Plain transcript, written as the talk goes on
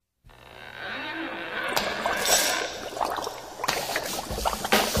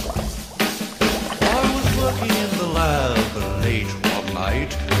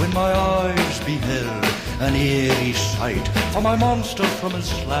For my monster from his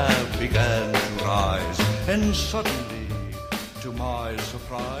slab began to rise, and suddenly, to my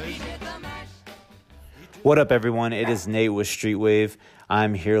surprise... What up, everyone? It is Nate with Streetwave.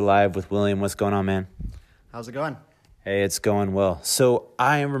 I'm here live with William. What's going on, man? How's it going? Hey, it's going well. So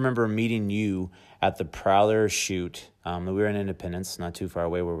I remember meeting you at the Prowler shoot. We were in Independence, not too far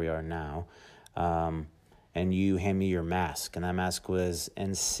away where we are now. And you hand me your mask, and that mask was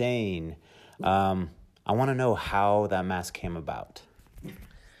insane. I want to know how that mask came about.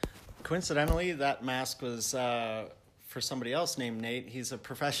 Coincidentally, that mask was for somebody else named Nate. He's a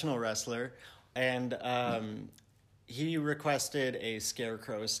professional wrestler, and he requested a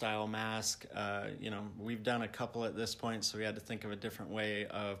scarecrow-style mask. We've done a couple at this point, so we had to think of a different way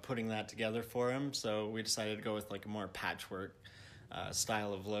of putting that together for him. So we decided to go with like a more patchwork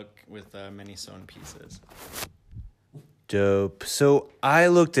style of look with many sewn pieces. Dope. So I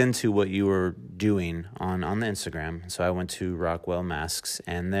looked into what you were doing on the Instagram. So I went to Rockwell Masks,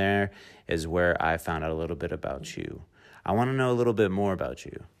 and there is where I found out a little bit about you. I want to know a little bit more about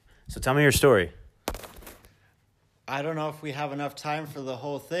you. So tell me your story. I don't know if we have enough time for the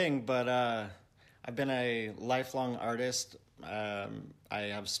whole thing, but I've been a lifelong artist. I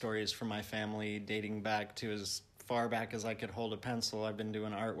have stories from my family dating back to as far back as I could hold a pencil. I've been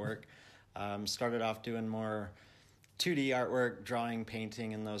doing artwork. Started off doing more 2D artwork, drawing,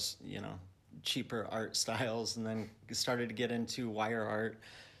 painting, and those, cheaper art styles, and then started to get into wire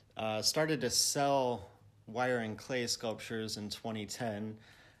art. Started to sell wire and clay sculptures in 2010,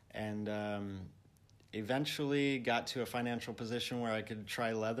 and eventually got to a financial position where I could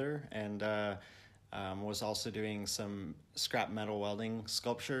try leather, and was also doing some scrap metal welding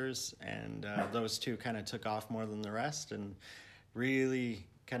sculptures, and those two kind of took off more than the rest, and really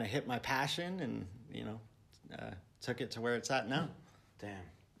kind of hit my passion, and took it to where it's at now. Damn.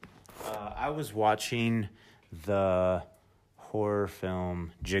 I was watching the horror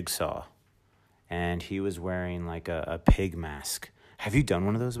film Jigsaw, and he was wearing like a pig mask. Have you done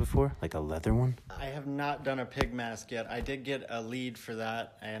one of those before? Like a leather one? I have not done a pig mask yet. I did get a lead for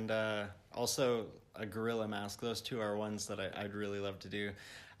that, and also a gorilla mask. Those two are ones that I'd really love to do.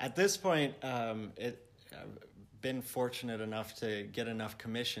 At this point, I've been fortunate enough to get enough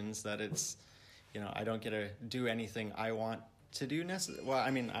commissions that it's, I don't get to do anything I want to do necessarily. Well, I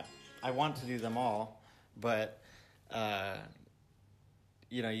mean, I want to do them all, but,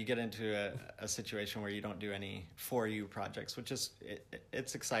 you get into a situation where you don't do any for you projects, which is,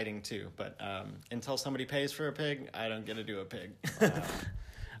 it's exciting too. But until somebody pays for a pig, I don't get to do a pig.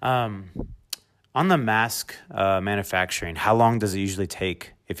 On the mask manufacturing, how long does it usually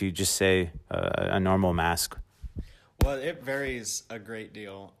take if you just say a normal mask? Well, it varies a great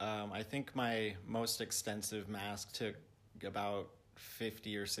deal. I think my most extensive mask took about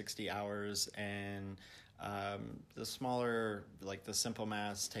 50 or 60 hours, and the smaller, like the simple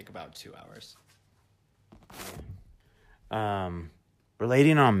masks, take about 2 hours.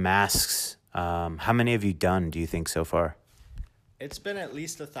 Relating on masks, how many have you done, do you think, so far? It's been at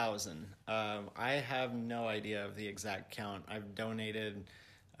least 1,000. I have no idea of the exact count. I've donated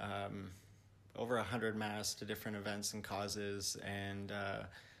over 100 masks to different events and causes, and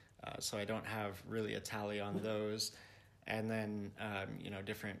so I don't have really a tally on those. And then,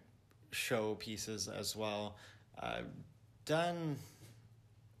 different show pieces as well. Done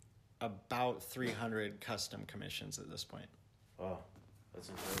about 300 custom commissions at this point. Wow, that's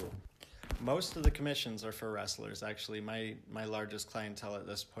incredible. Most of the commissions are for wrestlers. Actually, my largest clientele at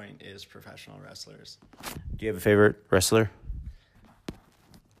this point is professional wrestlers. Do you have a favorite wrestler?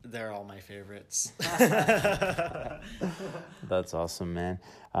 They're all my favorites. That's awesome, man.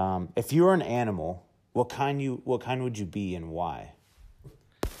 If you were an animal, what kind would you be, and why?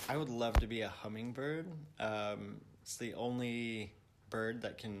 I would love to be a hummingbird. It's the only bird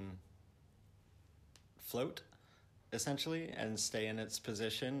that can float, essentially, and stay in its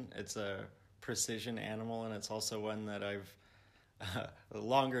position. It's a precision animal, and it's also one that I've a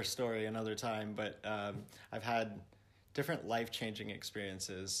longer story another time, but I've had different life-changing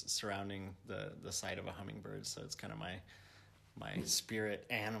experiences surrounding the sight of a hummingbird, so it's kind of my spirit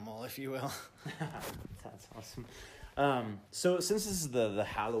animal, if you will. That's awesome. So since this is the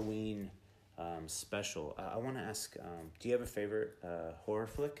Halloween special, I want to ask, do you have a favorite horror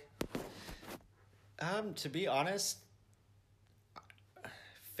flick? To be honest,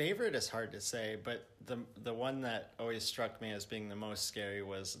 favorite is hard to say, but the one that always struck me as being the most scary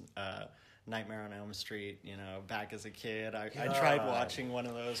was Nightmare on Elm Street. Back as a kid, I tried watching one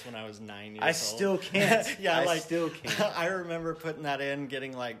of those when I was 9 years old. I still can't. Yeah, I still can't. I remember putting that in,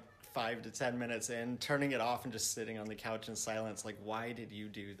 getting like 5 to 10 minutes in, turning it off and just sitting on the couch in silence. Like, why did you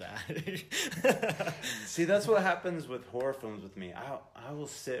do that? See, that's what happens with horror films with me. I will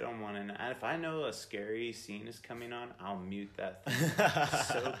sit on one, and if I know a scary scene is coming on, I'll mute that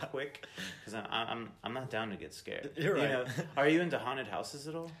thing so quick, because I'm not down to get scared. You're right. You know, are you into haunted houses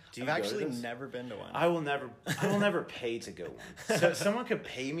at all? I've actually never been to one. I will never pay to go one. So if someone could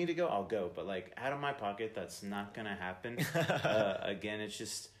pay me to go, I'll go. But like out of my pocket, that's not gonna happen. Again, it's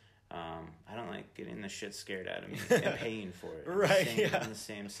just I don't like getting the shit scared out of me and paying for it. Right. In the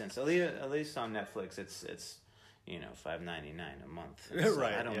same sense. At least on Netflix, it's $5.99 a month. So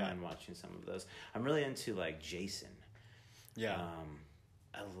right. I don't mind watching some of those. I'm really into like Jason. Yeah.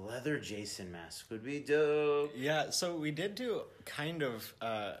 A leather Jason mask would be dope. Yeah, so we did do kind of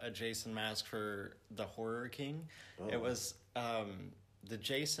a Jason mask for the Horror King. Oh. It was the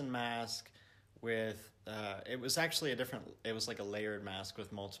Jason mask with it was actually it was like a layered mask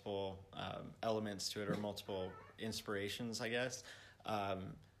with multiple elements to it, or multiple inspirations, I guess. I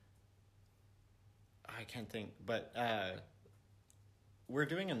can't think, but we're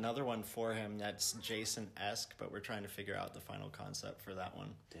doing another one for him that's Jason-esque, but we're trying to figure out the final concept for that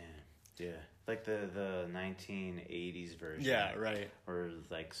one. Damn. Yeah. Like the 1980s version. Yeah, right. Or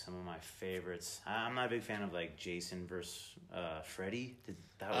like some of my favorites. I'm not a big fan of like Jason versus Freddy. It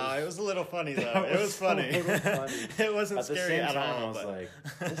was a little funny though. It was funny. It wasn't scary at all. I was like,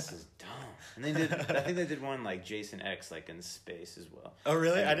 this is dumb. And they did. I think they did one like Jason X, like in space as well. Oh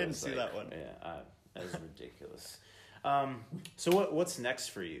really? I didn't see that one. Yeah, that was ridiculous. So what's next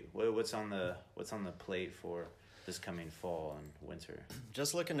for you? What's on the plate for this coming fall and winter?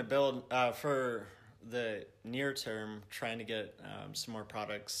 Just looking to build for the near term, trying to get some more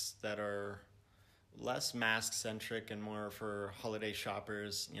products that are less mask centric and more for holiday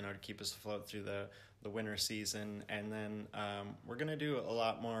shoppers, to keep us afloat through the winter season. And then we're going to do a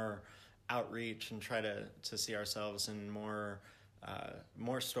lot more outreach and try to see ourselves in more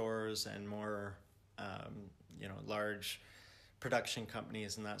stores and more large production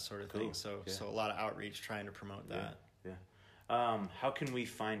companies and that sort of thing. Cool. So a lot of outreach trying to promote that. Yeah. How can we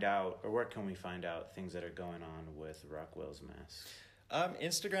find out, or where can we find out things that are going on with Rockwell's Masks?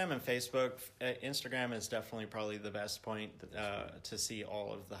 Instagram and Facebook. Instagram is definitely probably the best point to see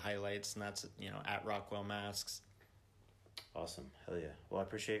all of the highlights, and that's at Rockwell Masks. Awesome. Hell yeah. Well, I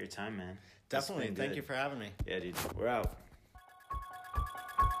appreciate your time, man. Definitely. Thank you for having me. Yeah, dude. We're out.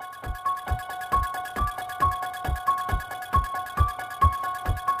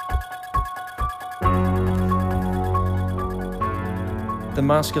 The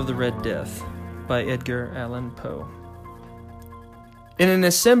Masque of the Red Death by Edgar Allan Poe. In an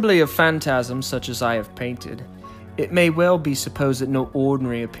assembly of phantasms such as I have painted, it may well be supposed that no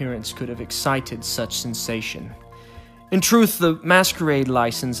ordinary appearance could have excited such sensation. In truth, the masquerade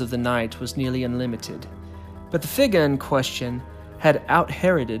license of the night was nearly unlimited, but the figure in question had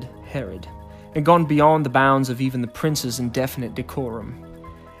out-Heroded Herod, and gone beyond the bounds of even the prince's indefinite decorum.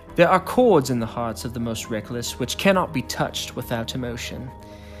 There are chords in the hearts of the most reckless which cannot be touched without emotion.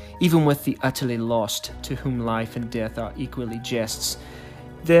 Even with the utterly lost, to whom life and death are equally jests,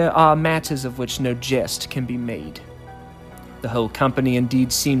 there are matters of which no jest can be made. The whole company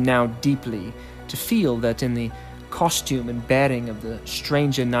indeed seemed now deeply to feel that in the costume and bearing of the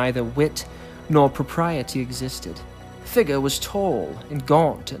stranger neither wit nor propriety existed. The figure was tall and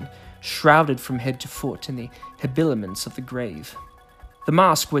gaunt and shrouded from head to foot in the habiliments of the grave. The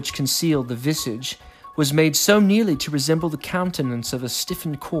mask which concealed the visage was made so nearly to resemble the countenance of a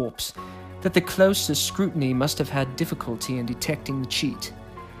stiffened corpse that the closest scrutiny must have had difficulty in detecting the cheat.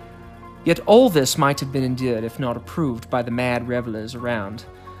 Yet all this might have been endured if not approved by the mad revelers around,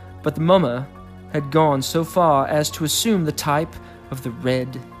 but the mummer had gone so far as to assume the type of the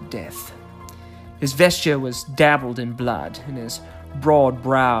Red Death. His vesture was dabbled in blood, and his broad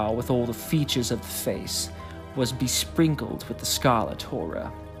brow, with all the features of the face, was besprinkled with the scarlet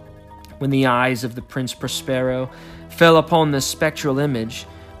horror. When the eyes of the Prince Prospero fell upon this spectral image,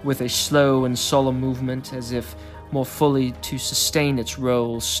 with a slow and solemn movement, as if more fully to sustain its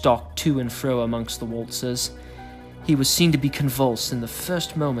role, stalked to and fro amongst the waltzers, he was seen to be convulsed in the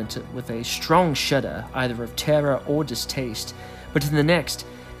first moment with a strong shudder, either of terror or distaste, but in the next,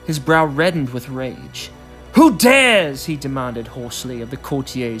 his brow reddened with rage. "Who dares," he demanded hoarsely of the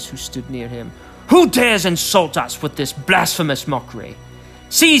courtiers who stood near him, "who dares insult us with this blasphemous mockery?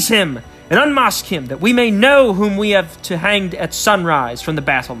 Seize him and unmask him, that we may know whom we have to hang at sunrise from the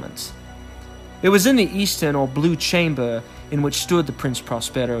battlements." It was in the eastern or blue chamber in which stood the Prince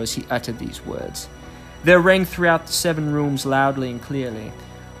Prospero as he uttered these words. There rang throughout the 7 rooms loudly and clearly,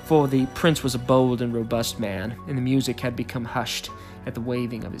 for the prince was a bold and robust man, and the music had become hushed at the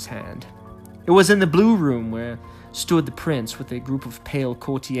waving of his hand. It was in the blue room where stood the prince with a group of pale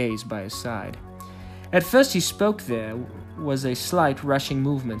courtiers by his side. At first he spoke. There was a slight rushing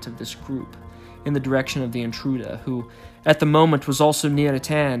movement of this group in the direction of the intruder, who at the moment was also near at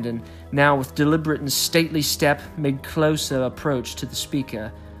hand, and now with deliberate and stately step made closer approach to the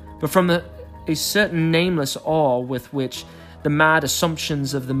speaker. But from a certain nameless awe with which the mad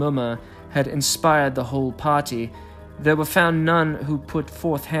assumptions of the mummer had inspired the whole party, there were found none who put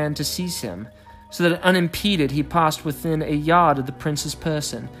forth hand to seize him, so that unimpeded he passed within a yard of the prince's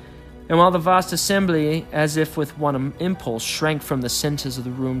person. And while the vast assembly, as if with one impulse, shrank from the centers of the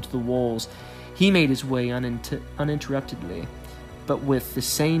room to the walls, he made his way uninterruptedly, but with the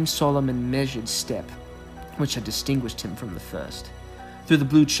same solemn and measured step which had distinguished him from the first. Through the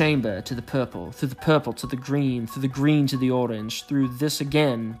blue chamber to the purple, through the purple to the green to the orange, through this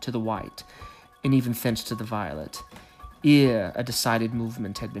again to the white, and even thence to the violet, ere a decided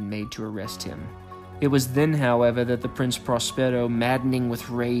movement had been made to arrest him. It was then, however, that the Prince Prospero, maddening with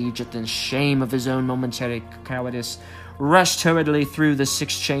rage at the shame of his own momentary cowardice, rushed hurriedly through the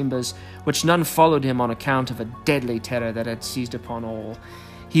 6 chambers, which none followed him on account of a deadly terror that had seized upon all.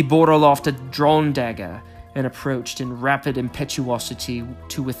 He bore aloft a drawn dagger, and approached in rapid impetuosity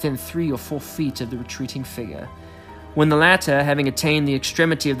to within 3 or 4 feet of the retreating figure, when the latter, having attained the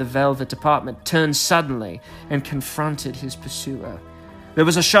extremity of the velvet apartment, turned suddenly and confronted his pursuer. There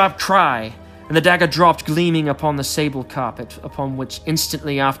was a sharp cry, and the dagger dropped gleaming upon the sable carpet, upon which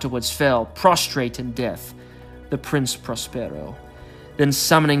instantly afterwards fell, prostrate in death, the Prince Prospero. Then,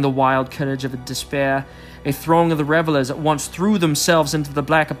 summoning the wild courage of despair, a throng of the revelers at once threw themselves into the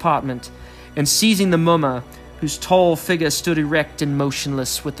black apartment, and seizing the mummer, whose tall figure stood erect and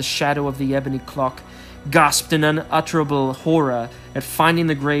motionless with the shadow of the ebony clock, gasped in unutterable horror at finding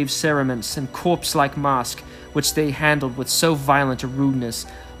the grave cerements and corpse-like mask which they handled with so violent a rudeness,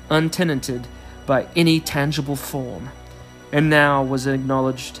 untenanted by any tangible form. And now was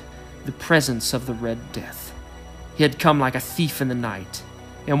acknowledged the presence of the Red Death. He had come like a thief in the night,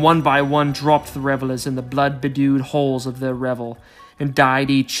 and one by one dropped the revelers in the blood-bedewed halls of their revel, and died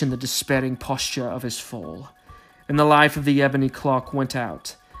each in the despairing posture of his fall. And the life of the ebony clock went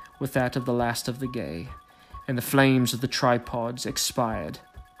out with that of the last of the gay, and the flames of the tripods expired,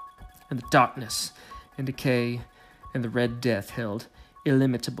 and the darkness and decay and the Red Death held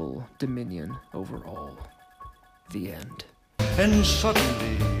illimitable dominion over all. The end. And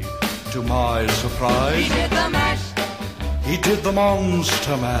suddenly, to my surprise, He did the mash, he did the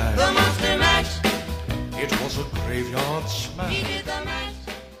monster mash. the monster mash. It was a graveyard smash. He did the mash.